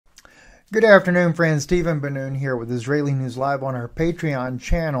Good afternoon, friends. Stephen Benoon here with Israeli News Live on our Patreon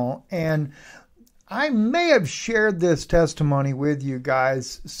channel. And I may have shared this testimony with you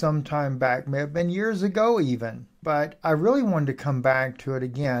guys sometime back, may have been years ago even, but I really wanted to come back to it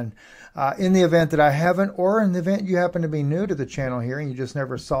again in the event that I haven't, or in the event you happen to be new to the channel here and you just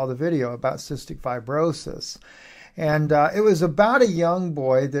never saw the video about cystic fibrosis. And it was about a young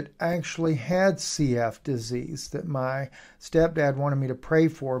boy that actually had CF disease that my stepdad wanted me to pray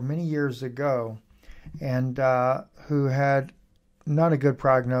for many years ago, and who had not a good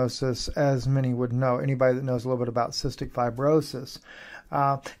prognosis, as many would know, anybody that knows a little bit about cystic fibrosis.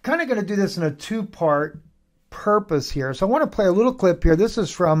 Kind of going to do this in a two-part purpose here. So I want to play a little clip here. This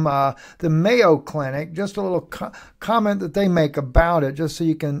is from the Mayo Clinic, just a little comment that they make about it, just so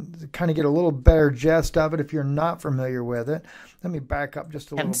you can kind of get a little better gist of it if you're not familiar with it. Let me back up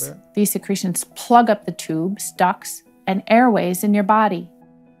just a little bit. These secretions plug up the tubes, ducts, and airways in your body.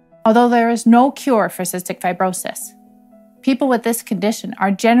 Although there is no cure for cystic fibrosis, people with this condition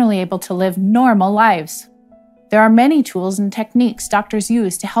are generally able to live normal lives. There are many tools and techniques doctors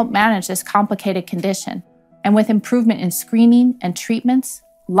use to help manage this complicated condition. And with improvement in screening and treatments,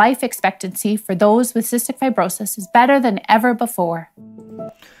 life expectancy for those with cystic fibrosis is better than ever before.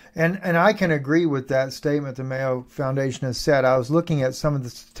 And I can agree with that statement the Mayo Foundation has said. I was looking at some of the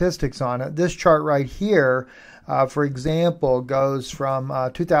statistics on it. This chart right here, for example, goes from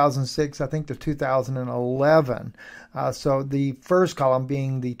 2006, I think, to 2011. So the first column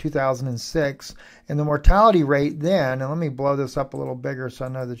being the 2006. And the mortality rate then, and let me blow this up a little bigger so I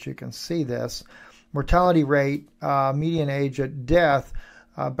know that you can see this. Mortality rate, median age at death,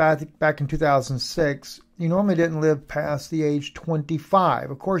 back in 2006, you normally didn't live past the age 25.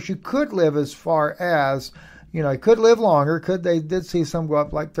 Of course, you could live as far as, you could live longer. They did see some go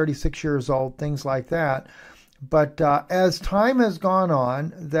up like 36 years old, things like that. But as time has gone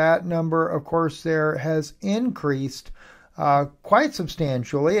on, that number, of course, there has increased quite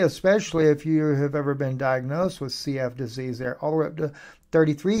substantially, especially if you have ever been diagnosed with CF disease there, all the way up to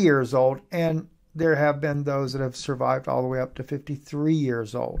 33 years old. And there have been those that have survived all the way up to 53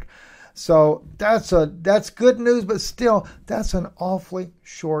 years old. So that's good news, but still, that's an awfully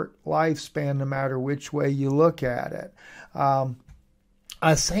short lifespan no matter which way you look at it.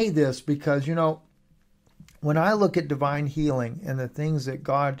 I say this because, when I look at divine healing and the things that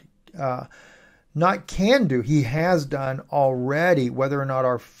God not can do, He has done already, whether or not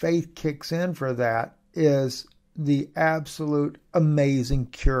our faith kicks in for that, is the absolute amazing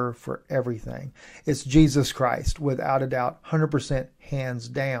cure for everything. It's Jesus Christ, without a doubt, 100% hands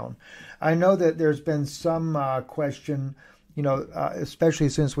down. I know that there's been some question, especially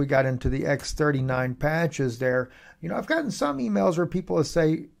since we got into the X39 patches there. I've gotten some emails where people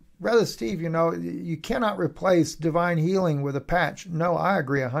say, Brother Steve, you cannot replace divine healing with a patch. No, I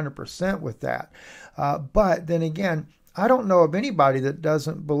agree 100% with that. But then again, I don't know of anybody that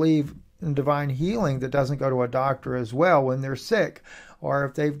doesn't believe in divine healing that doesn't go to a doctor as well when they're sick, or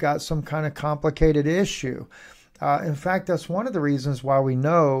if they've got some kind of complicated issue. In fact, that's one of the reasons why we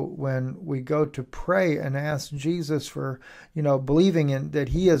know when we go to pray and ask Jesus for, believing in that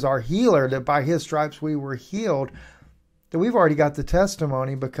He is our healer, that by His stripes we were healed, that we've already got the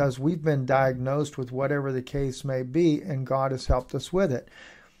testimony because we've been diagnosed with whatever the case may be, and God has helped us with it.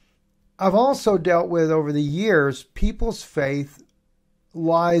 I've also dealt with, over the years, people's faith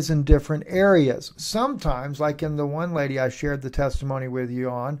lies in different areas. Sometimes, like in the one lady I shared the testimony with you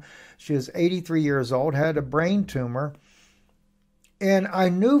on, she is 83 years old, had a brain tumor, and I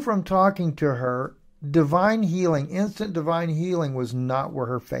knew from talking to her, divine healing, instant divine healing was not where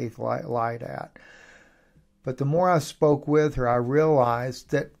her faith lied at. But the more I spoke with her, I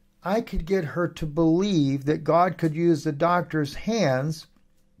realized that I could get her to believe that God could use the doctor's hands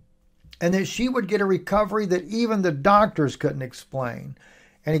and that she would get a recovery that even the doctors couldn't explain.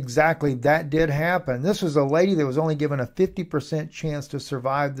 And exactly that did happen. This was a lady that was only given a 50% chance to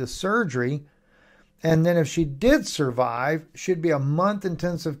survive the surgery. And then if she did survive, she'd be a month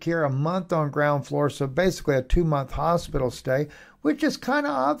intensive care, a month on ground floor. So basically a 2-month hospital stay, which is kind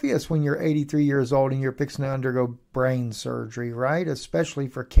of obvious when you're 83 years old and you're fixing to undergo brain surgery, right? Especially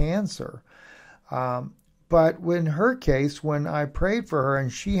for cancer. But in her case, when I prayed for her and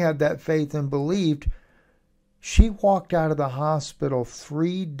she had that faith and believed, she walked out of the hospital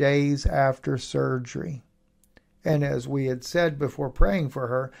 3 days after surgery. And as we had said before praying for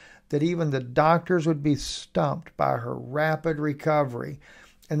her, that even the doctors would be stumped by her rapid recovery.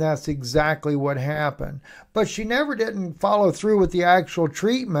 And that's exactly what happened. But she never didn't follow through with the actual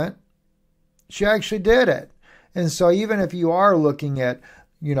treatment. She actually did it. And so even if you are looking at,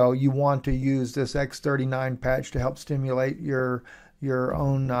 you want to use this X39 patch to help stimulate your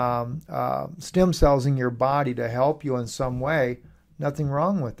stem cells in your body to help you in some way. Nothing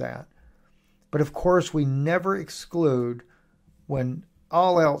wrong with that. But of course, we never exclude when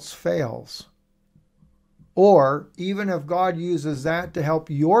all else fails. Or even if God uses that to help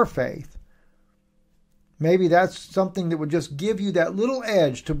your faith, maybe that's something that would just give you that little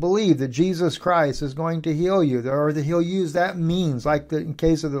edge to believe that Jesus Christ is going to heal you, or that he'll use that means, like in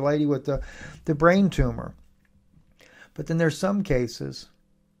case of the lady with the brain tumor. But then there's some cases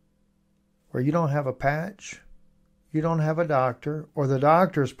where you don't have a patch, you don't have a doctor, or the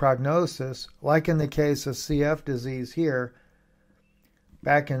doctor's prognosis, like in the case of CF disease here,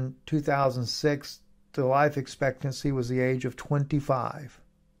 back in 2006, the life expectancy was the age of 25.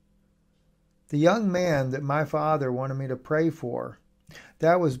 The young man that my father wanted me to pray for,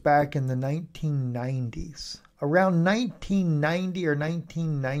 that was back in the 1990s, around 1990 or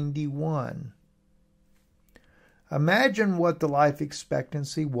 1991. Imagine what the life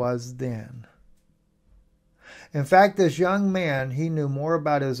expectancy was then. In fact, this young man, he knew more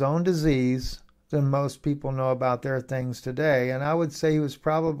about his own disease than most people know about their things today, and I would say he was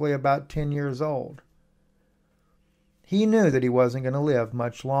probably about 10 years old. He knew that he wasn't going to live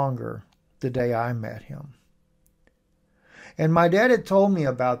much longer the day I met him. And my dad had told me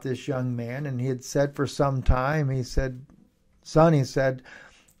about this young man, and he had said for some time, he said, son, he said,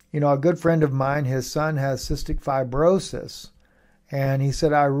 a good friend of mine, his son has cystic fibrosis. And he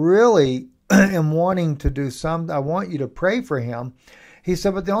said, I really am wanting to do something. I want you to pray for him. He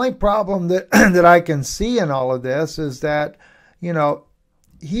said, but the only problem that that I can see in all of this is that,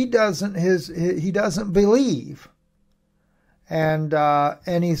 he doesn't believe.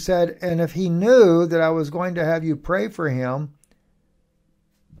 And he said, and if he knew that I was going to have you pray for him,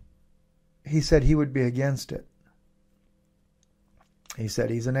 he said he would be against it. He said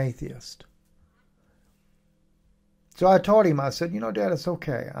he's an atheist. So I told him, I said, Dad, it's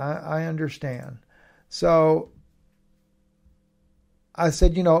okay. I understand. So I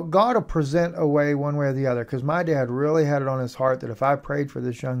said, God will present a way one way or the other, because my dad really had it on his heart that if I prayed for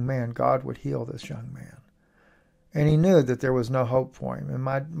this young man, God would heal this young man. And he knew that there was no hope for him. And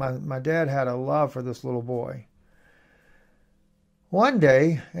my dad had a love for this little boy. One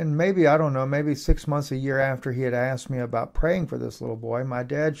day, and maybe, I don't know, maybe 6 months, a year after he had asked me about praying for this little boy, my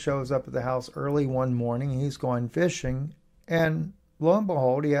dad shows up at the house early one morning. He's going fishing, and lo and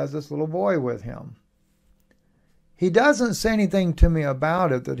behold, he has this little boy with him. He doesn't say anything to me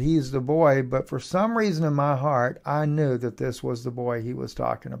about it, that he's the boy, but for some reason in my heart, I knew that this was the boy he was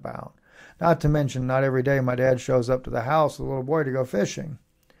talking about. Not to mention, not every day my dad shows up to the house with a little boy to go fishing.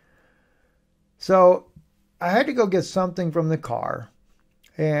 So I had to go get something from the car.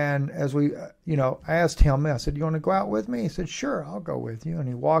 And as we, I asked him, I said, you want to go out with me? He said, sure, I'll go with you. And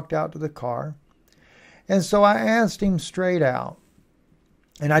he walked out to the car. And so I asked him straight out.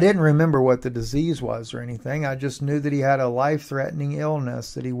 And I didn't remember what the disease was or anything. I just knew that he had a life-threatening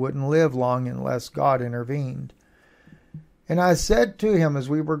illness, that he wouldn't live long unless God intervened. And I said to him as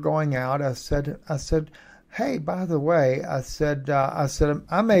we were going out, I said, hey, by the way, I said,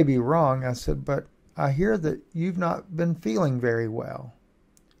 I may be wrong. I said, but I hear that you've not been feeling very well.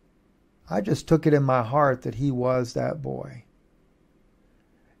 I just took it in my heart that he was that boy.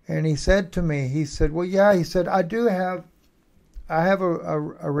 And he said to me, he said, well, yeah, he said, I have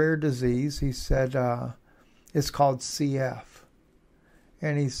a rare disease. He said, it's called CF.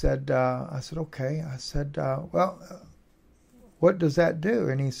 And he said, I said, okay. I said, what does that do?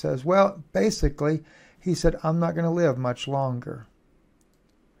 And he says, well, basically, he said, I'm not going to live much longer.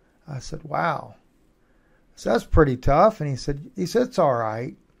 I said, wow. So that's pretty tough. And he said, it's all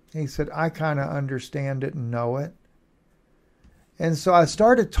right. He said, I kind of understand it and know it. And so I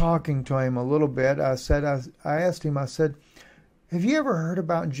started talking to him a little bit. I asked him, I said, have you ever heard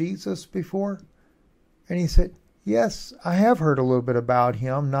about Jesus before? And he said, yes, I have heard a little bit about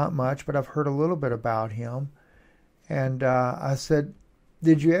him. Not much, but I've heard a little bit about him. And I said,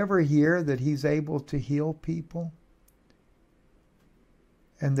 did you ever hear that he's able to heal people?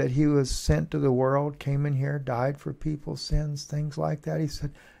 And that he was sent to the world, came in here, died for people's sins, things like that? He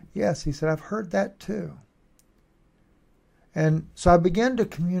said, yes. He said, I've heard that too. And so I began to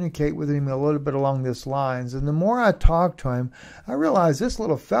communicate with him a little bit along these lines. And the more I talked to him, I realized this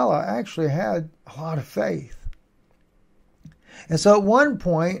little fella actually had a lot of faith. And so at one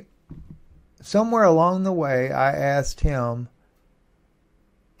point, somewhere along the way, I asked him,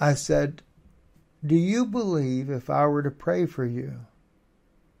 I said, do you believe if I were to pray for you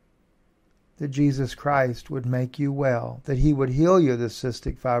that Jesus Christ would make you well, that he would heal you of the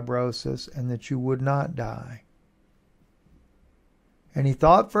cystic fibrosis, and that you would not die? And he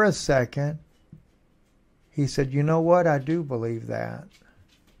thought for a second, He said, you know what? I do believe that.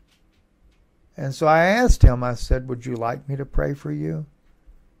 And so I asked him, I said, would you like me to pray for you?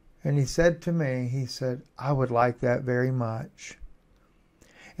 And he said to me, he said, I would like that very much.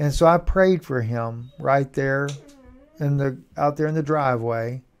 And so I prayed for him right there out there in the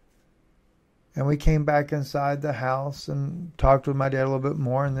driveway. And we came back inside the house and talked with my dad a little bit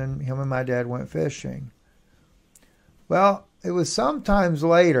more, and then him and my dad went fishing. Well, it was sometimes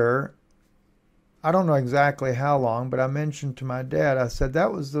later, I don't know exactly how long, but I mentioned to my dad, I said,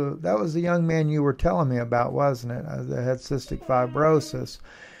 that was the young man you were telling me about, wasn't it? That had cystic fibrosis.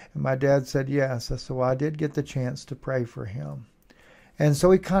 And my dad said, yes. I said, well, I did get the chance to pray for him. And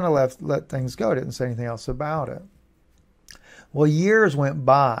so he kind of let things go, didn't say anything else about it. Well, years went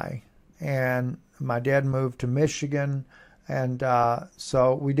by, and my dad moved to Michigan, and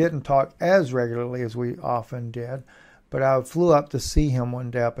so we didn't talk as regularly as we often did. But I flew up to see him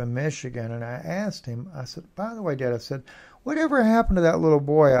one day up in Michigan, and I asked him, I said, by the way, Dad, I said, whatever happened to that little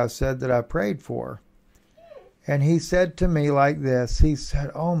boy I said that I prayed for? And he said to me like this, he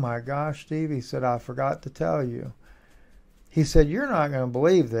said, oh my gosh, Steve, he said, I forgot to tell you. He said, you're not going to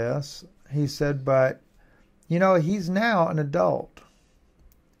believe this. He said, but, you know, he's now an adult.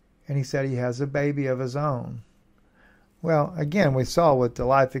 And he said he has a baby of his own. Well, again, we saw what the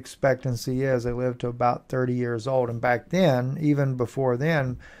life expectancy is. They live to about 30 years old. And back then, even before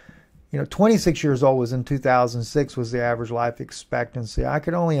then, 26 years old was in 2006 was the average life expectancy. I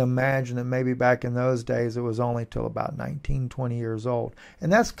could only imagine that maybe back in those days it was only till about 19, 20 years old.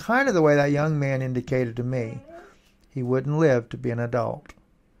 And that's kind of the way that young man indicated to me. He wouldn't live to be an adult.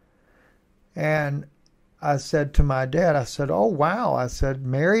 And I said to my dad, I said, oh, wow. I said,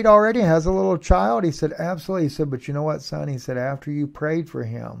 married already, has a little child? He said, absolutely. He said, but you know what, son? He said, after you prayed for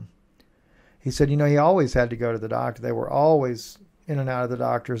him, he said, he always had to go to the doctor. They were always in and out of the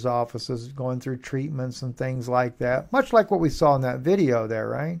doctor's offices, going through treatments and things like that, much like what we saw in that video there,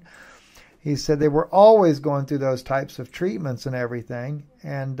 right? He said they were always going through those types of treatments and everything.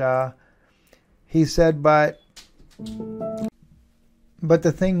 And he said, but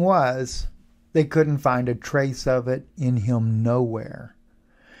the thing was, they couldn't find a trace of it in him nowhere.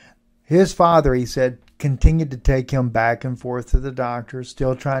 His father, he said, continued to take him back and forth to the doctor,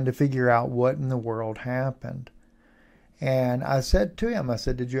 still trying to figure out what in the world happened. And I said to him, I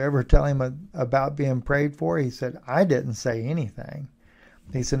said, did you ever tell him about being prayed for? He said, I didn't say anything.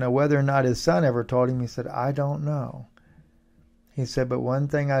 He said, now whether or not his son ever told him, he said, I don't know. He said, but one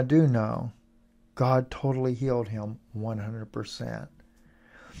thing I do know, God totally healed him 100%.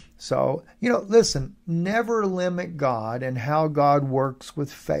 So, listen, never limit God and how God works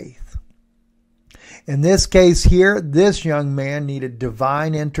with faith. In this case here, this young man needed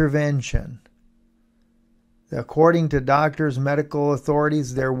divine intervention. According to doctors, medical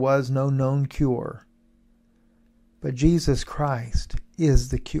authorities, there was no known cure. But Jesus Christ is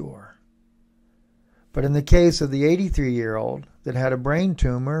the cure. But in the case of the 83-year-old that had a brain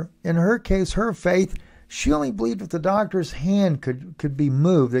tumor, in her case, her faith, she only believed if the doctor's hand could be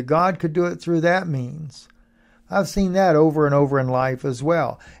moved, that God could do it through that means. I've seen that over and over in life as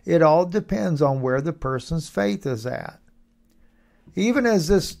well. It all depends on where the person's faith is at. Even as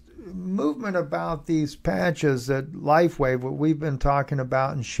this movement about these patches that LifeWave, what we've been talking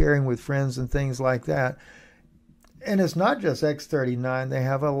about and sharing with friends and things like that, and it's not just X39, they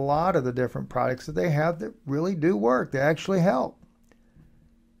have a lot of the different products that they have that really do work. They actually help.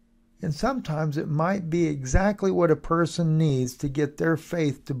 And sometimes it might be exactly what a person needs to get their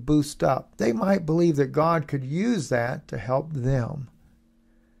faith to boost up. They might believe that God could use that to help them.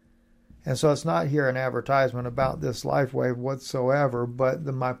 And so it's not here an advertisement about this LifeWave whatsoever, but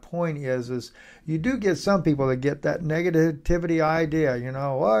my point is you do get some people that get that negativity idea,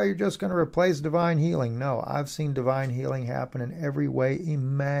 you're just going to replace divine healing. No, I've seen divine healing happen in every way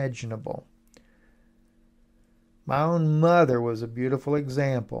imaginable. My own mother was a beautiful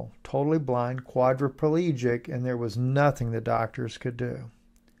example, totally blind, quadriplegic, and there was nothing the doctors could do.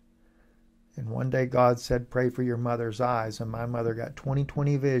 And one day God said, pray for your mother's eyes, and my mother got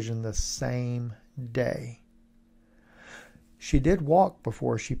 20/20 vision the same day. She did walk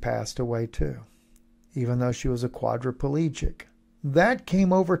before she passed away too, even though she was a quadriplegic. That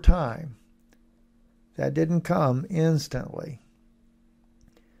came over time. That didn't come instantly.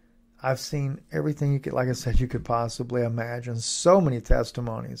 I've seen everything you could, like I said, you could possibly imagine. So many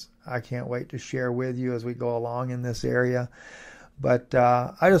testimonies. I can't wait to share with you as we go along in this area. But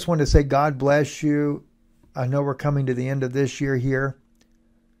I just wanted to say God bless you. I know we're coming to the end of this year here,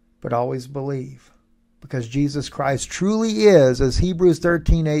 but always believe. Because Jesus Christ truly is, as Hebrews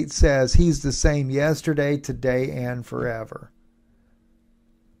 13:8 says, He's the same yesterday, today, and forever.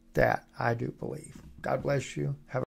 That I do believe. God bless you. Have